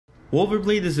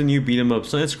Wulverblade is a new beat-em-up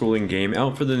side-scrolling game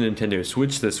out for the Nintendo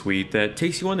Switch this week that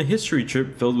takes you on a history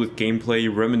trip filled with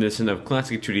gameplay reminiscent of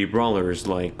classic 2D brawlers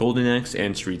like Golden Axe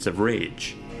and Streets of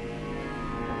Rage.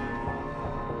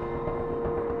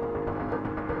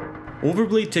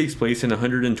 Wulverblade takes place in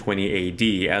 120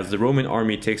 AD as the Roman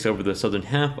army takes over the southern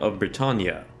half of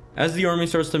Britannia. As the army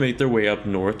starts to make their way up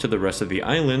north to the rest of the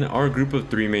island, our group of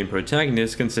three main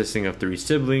protagonists consisting of three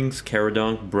siblings,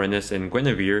 Caradonc, Brennus, and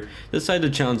Guinevere, decide to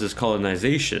challenge this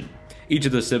colonization. Each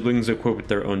of the siblings, equipped with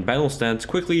their own battle stats,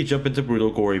 quickly jump into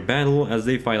brutal gory battle as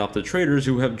they fight off the traitors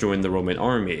who have joined the Roman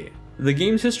army. The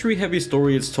game's history-heavy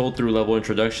story is told through level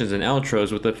introductions and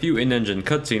outros with a few in-engine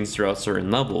cutscenes throughout certain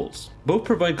levels. Both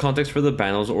provide context for the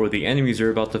battles or the enemies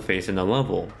you're about to face in a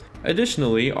level.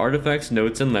 Additionally, artifacts,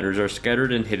 notes, and letters are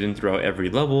scattered and hidden throughout every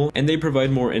level, and they provide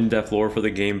more in-depth lore for the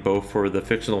game both for the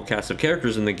fictional cast of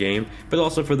characters in the game, but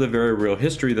also for the very real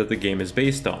history that the game is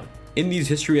based on. In these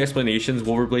history explanations,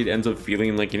 Wulverblade ends up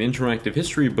feeling like an interactive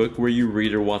history book where you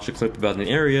read or watch a clip about an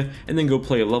area and then go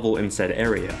play a level in said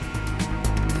area.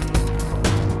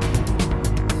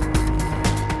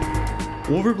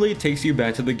 Wulverblade takes you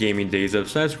back to the gaming days of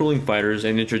side-scrolling fighters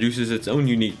and introduces its own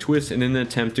unique twist in an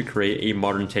attempt to create a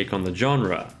modern take on the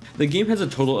genre. The game has a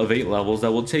total of 8 levels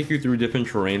that will take you through different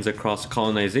terrains across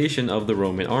colonization of the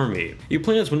Roman army. You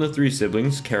play as one of three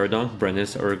siblings, Caradonc,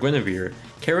 Brennus, or Guinevere.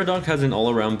 Caradonc has an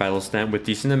all-around battle stat with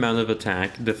decent amount of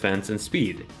attack, defense, and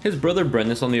speed. His brother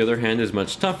Brennus on the other hand is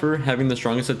much tougher, having the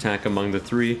strongest attack among the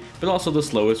three, but also the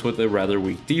slowest with a rather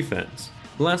weak defense.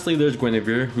 Lastly, there's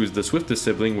Guinevere, who's the swiftest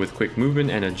sibling with quick movement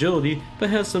and agility,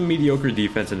 but has some mediocre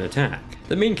defense and attack.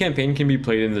 The main campaign can be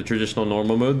played in the traditional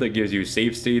normal mode that gives you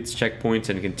save states, checkpoints,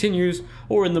 and continues,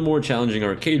 or in the more challenging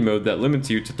arcade mode that limits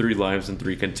you to 3 lives and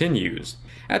 3 continues.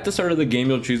 At the start of the game,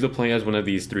 you'll choose to play as one of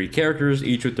these 3 characters,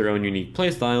 each with their own unique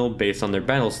playstyle based on their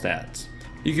battle stats.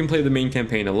 You can play the main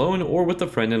campaign alone or with a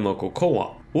friend in local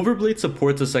co-op. Wulverblade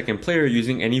supports a second player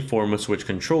using any form of Switch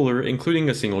controller, including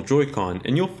a single Joy-Con,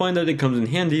 and you'll find that it comes in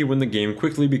handy when the game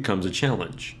quickly becomes a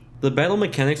challenge. The battle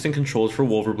mechanics and controls for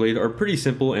Wulverblade are pretty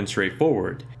simple and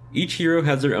straightforward. Each hero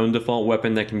has their own default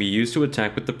weapon that can be used to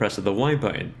attack with the press of the Y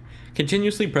button.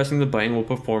 Continuously pressing the button will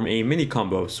perform a mini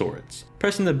combo of sorts.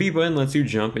 Pressing the B button lets you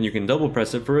jump and you can double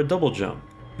press it for a double jump.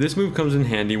 This move comes in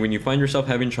handy when you find yourself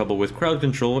having trouble with crowd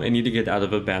control and need to get out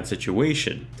of a bad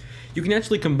situation. You can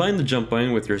actually combine the jump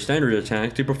button with your standard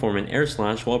attack to perform an air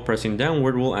slash, while pressing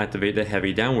downward will activate a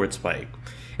heavy downward spike.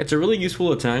 It's a really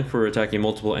useful attack for attacking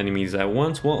multiple enemies at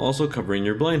once while also covering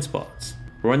your blind spots.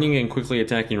 Running and quickly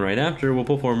attacking right after will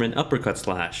perform an uppercut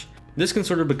slash. This can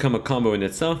sort of become a combo in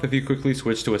itself if you quickly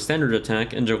switch to a standard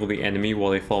attack and juggle the enemy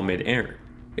while they fall mid-air.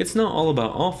 It's not all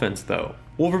about offense though.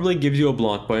 Wulverblade gives you a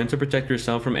block button to protect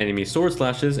yourself from enemy sword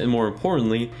slashes and, more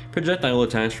importantly, projectile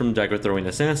attacks from dagger throwing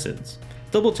assassins.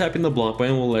 Double tapping the block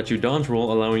button will let you dodge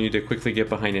roll, allowing you to quickly get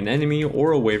behind an enemy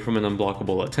or away from an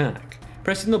unblockable attack.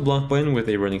 Pressing the block button with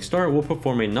a running start will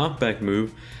perform a knockback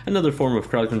move, another form of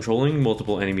crowd controlling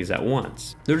multiple enemies at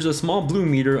once. There's a small blue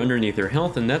meter underneath your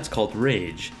health and that's called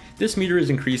Rage. This meter is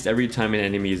increased every time an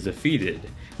enemy is defeated.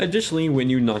 Additionally,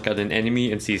 when you knock out an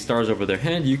enemy and see stars over their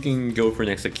head, you can go for an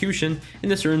execution,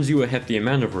 and this earns you a hefty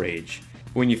amount of Rage.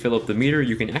 When you fill up the meter,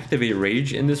 you can activate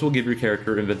Rage, and this will give your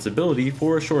character invincibility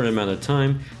for a short amount of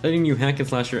time, letting you hack and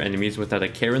slash your enemies without a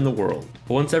care in the world.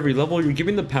 Once every level, you're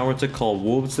given the power to call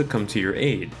wolves to come to your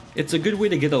aid. It's a good way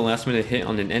to get a last minute hit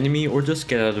on an enemy or just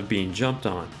get out of being jumped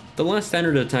on. The last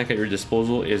standard attack at your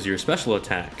disposal is your special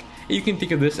attack. You can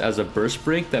think of this as a burst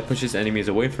break that pushes enemies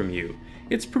away from you.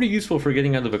 It's pretty useful for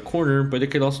getting out of a corner, but it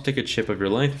could also take a chip of your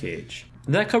life gauge.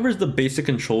 That covers the basic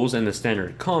controls and the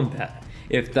standard combat.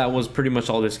 If that was pretty much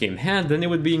all this game had, then it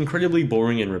would be incredibly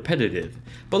boring and repetitive.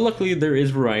 But luckily there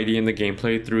is variety in the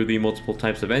gameplay through the multiple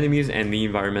types of enemies and the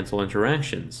environmental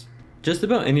interactions. Just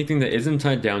about anything that isn't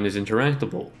tied down is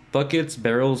interactable. Buckets,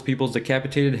 barrels, people's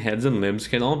decapitated heads and limbs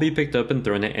can all be picked up and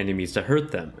thrown at enemies to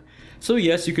hurt them. So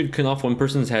yes, you could cut off one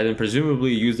person's head and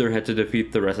presumably use their head to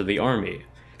defeat the rest of the army.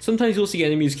 Sometimes you'll see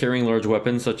enemies carrying large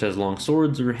weapons such as long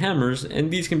swords or hammers,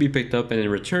 and these can be picked up and in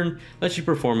return let you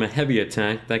perform a heavy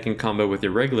attack that can combo with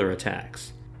your regular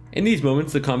attacks. In these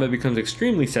moments the combat becomes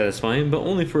extremely satisfying, but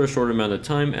only for a short amount of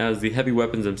time as the heavy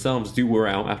weapons themselves do wear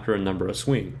out after a number of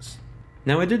swings.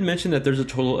 Now I did mention that there's a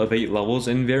total of 8 levels,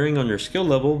 and varying on your skill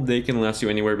level, they can last you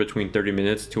anywhere between 30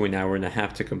 minutes to an hour and a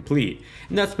half to complete,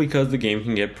 and that's because the game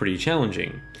can get pretty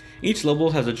challenging. Each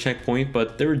level has a checkpoint,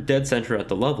 but they're dead center at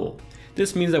the level.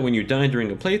 This means that when you die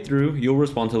during a playthrough, you'll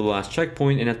respawn to the last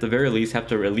checkpoint and at the very least have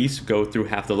to at least go through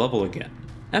half the level again.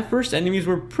 At first, enemies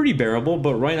were pretty bearable,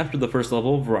 but right after the first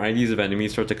level, varieties of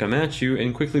enemies start to come at you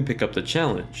and quickly pick up the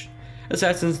challenge.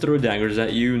 Assassins throw daggers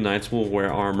at you, knights will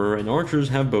wear armor, and archers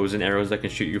have bows and arrows that can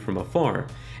shoot you from afar,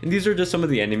 and these are just some of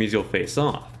the enemies you'll face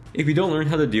off. If you don't learn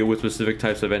how to deal with specific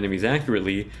types of enemies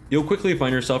accurately, you'll quickly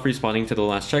find yourself respawning to the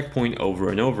last checkpoint over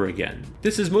and over again.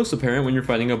 This is most apparent when you're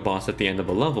fighting a boss at the end of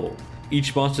a level.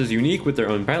 Each boss is unique with their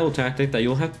own battle tactic that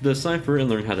you'll have to decipher and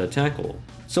learn how to tackle.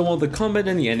 So while the combat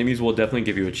and the enemies will definitely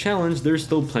give you a challenge, there's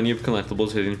still plenty of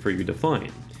collectibles hidden for you to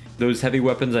find. Those heavy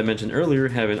weapons I mentioned earlier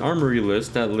have an armory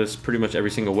list that lists pretty much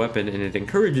every single weapon, and it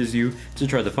encourages you to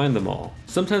try to find them all.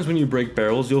 Sometimes when you break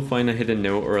barrels, you'll find a hidden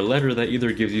note or a letter that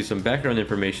either gives you some background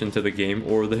information to the game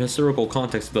or the historical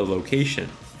context of the location.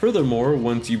 Furthermore,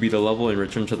 once you beat a level and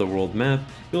return to the world map,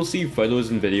 you'll see photos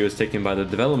and videos taken by the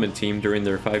development team during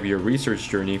their 5-year research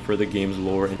journey for the game's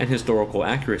lore and historical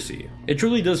accuracy. It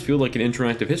truly does feel like an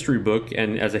interactive history book,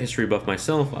 and as a history buff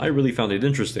myself, I really found it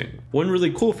interesting. One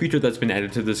really cool feature that's been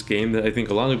added to this game that I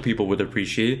think a lot of people would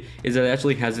appreciate is that it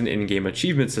actually has an in-game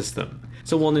achievement system.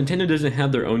 So while Nintendo doesn't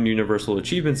have their own universal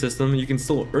achievement system, you can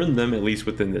still earn them at least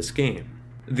within this game.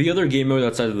 The other game mode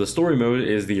outside of the story mode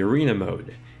is the arena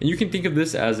mode, and you can think of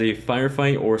this as a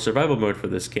firefight or survival mode for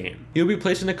this game. You'll be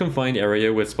placed in a confined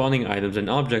area with spawning items and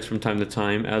objects from time to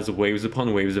time as waves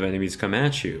upon waves of enemies come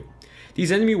at you.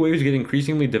 These enemy waves get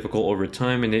increasingly difficult over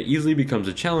time, and it easily becomes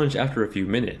a challenge after a few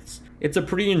minutes. It's a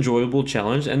pretty enjoyable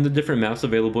challenge, and the different maps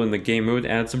available in the game mode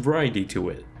add some variety to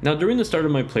it. Now during the start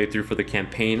of my playthrough for the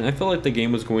campaign, I felt like the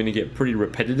game was going to get pretty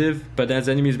repetitive, but as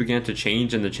enemies began to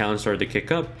change and the challenge started to kick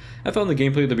up, I found the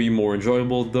gameplay to be more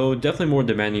enjoyable, though definitely more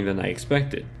demanding than I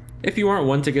expected. If you aren't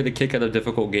one to get a kick out of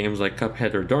difficult games like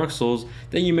Cuphead or Dark Souls,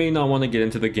 then you may not want to get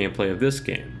into the gameplay of this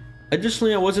game.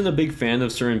 Additionally, I wasn't a big fan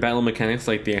of certain battle mechanics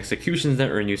like the executions that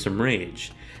earn you some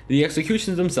rage. The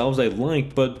executions themselves I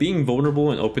like, but being vulnerable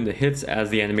and open to hits as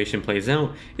the animation plays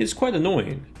out is quite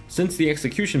annoying. Since the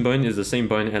execution button is the same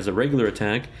button as a regular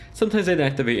attack, sometimes I'd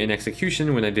activate an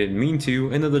execution when I didn't mean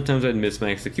to, and other times I'd miss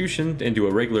my execution and do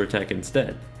a regular attack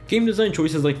instead. Game design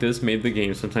choices like this made the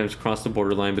game sometimes cross the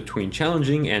borderline between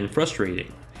challenging and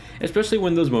frustrating, especially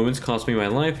when those moments cost me my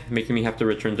life, making me have to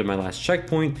return to my last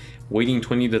checkpoint, waiting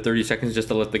 20 to 30 seconds just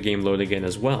to let the game load again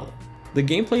as well. The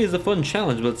gameplay is a fun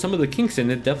challenge, but some of the kinks in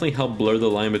it definitely help blur the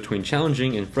line between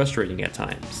challenging and frustrating at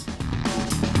times.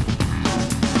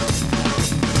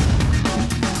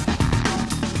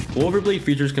 Wulverblade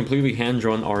features completely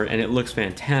hand-drawn art and it looks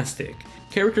fantastic.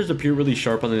 Characters appear really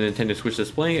sharp on the Nintendo Switch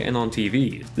display and on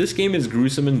TVs. This game is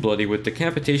gruesome and bloody with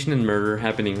decapitation and murder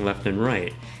happening left and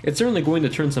right. It's certainly going to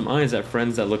turn some eyes at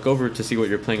friends that look over to see what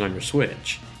you're playing on your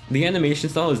Switch. The animation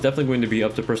style is definitely going to be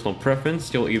up to personal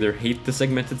preference. You'll either hate the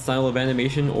segmented style of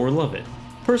animation or love it.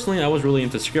 Personally, I was really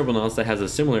into Scribblenauts that has a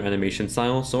similar animation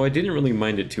style, so I didn't really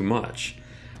mind it too much.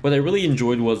 What I really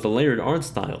enjoyed was the layered art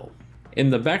style. In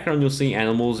the background, you'll see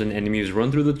animals and enemies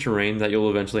run through the terrain that you'll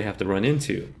eventually have to run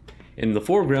into. In the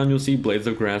foreground, you'll see blades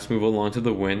of grass move along to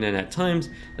the wind, and at times,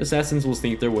 assassins will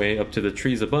sneak their way up to the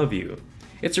trees above you.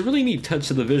 It's a really neat touch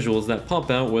to the visuals that pop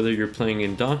out whether you're playing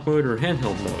in dock mode or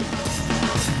handheld mode.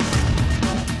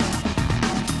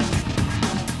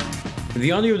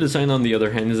 The audio design on the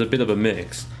other hand is a bit of a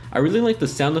mix. I really like the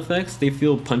sound effects, they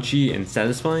feel punchy and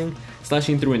satisfying.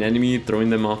 Slashing through an enemy, throwing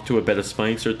them off to a bed of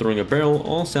spikes, or throwing a barrel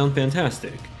all sound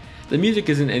fantastic. The music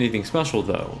isn't anything special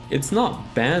though. It's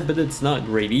not bad, but it's not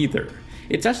great either.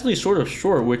 It's actually sort of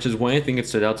short, which is why I think it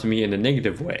stood out to me in a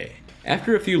negative way.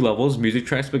 After a few levels, music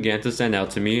tracks began to stand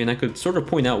out to me, and I could sort of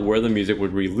point out where the music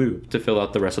would re-loop to fill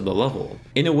out the rest of the level.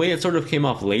 In a way, it sort of came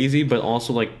off lazy, but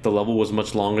also like the level was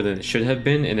much longer than it should have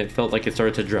been, and it felt like it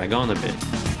started to drag on a bit.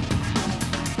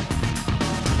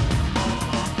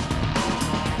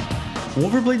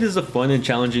 Wulverblade is a fun and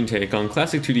challenging take on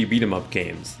classic 2D beat-em-up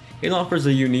games. It offers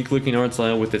a unique looking art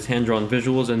style with its hand-drawn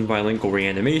visuals and violent gory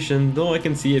animation, though I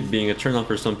can see it being a turn-off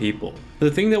for some people. The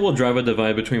thing that will drive a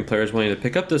divide between players wanting to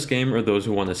pick up this game or those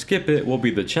who want to skip it will be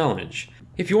the challenge.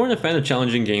 If you aren't a fan of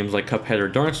challenging games like Cuphead or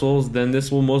Dark Souls, then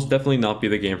this will most definitely not be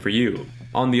the game for you.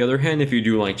 On the other hand, if you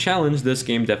do like challenge, this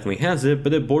game definitely has it,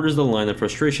 but it borders the line of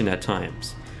frustration at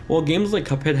times. While games like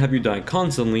Cuphead have you die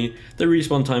constantly, the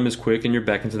respawn time is quick and you're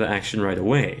back into the action right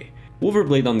away.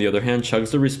 Wulverblade on the other hand chugs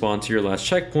the respawn to your last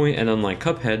checkpoint, and unlike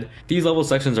Cuphead, these level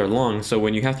sections are long, so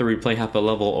when you have to replay half a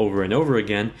level over and over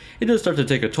again, it does start to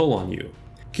take a toll on you.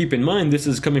 Keep in mind this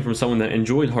is coming from someone that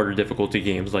enjoyed harder difficulty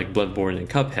games like Bloodborne and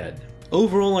Cuphead.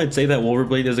 Overall, I'd say that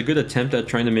Wulverblade is a good attempt at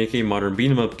trying to make a modern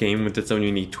beat-em-up game with its own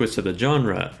unique twist to the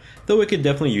genre, though it could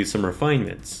definitely use some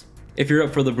refinements. If you're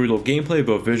up for the brutal gameplay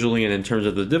both visually and in terms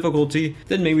of the difficulty,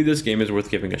 then maybe this game is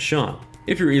worth giving a shot.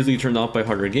 If you're easily turned off by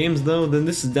harder games though, then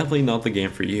this is definitely not the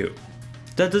game for you.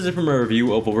 That does it for my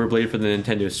review of Wulverblade for the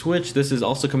Nintendo Switch. This is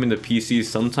also coming to PC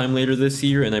sometime later this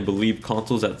year, and I believe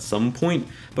consoles at some point,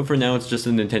 but for now it's just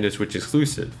a Nintendo Switch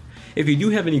exclusive. If you do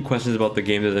have any questions about the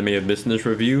game that I may have missed in this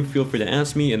review, feel free to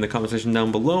ask me in the comment section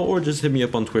down below, or just hit me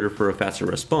up on Twitter for a faster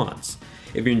response.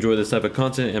 If you enjoy this type of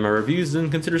content and my reviews, then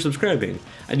consider subscribing.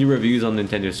 I do reviews on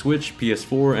Nintendo Switch,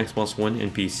 PS4, Xbox One,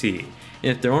 and PC.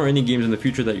 And if there are any games in the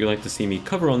future that you'd like to see me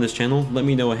cover on this channel, let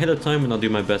me know ahead of time and I'll do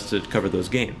my best to cover those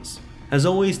games. As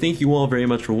always, thank you all very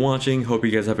much for watching, hope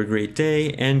you guys have a great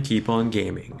day, and keep on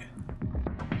gaming.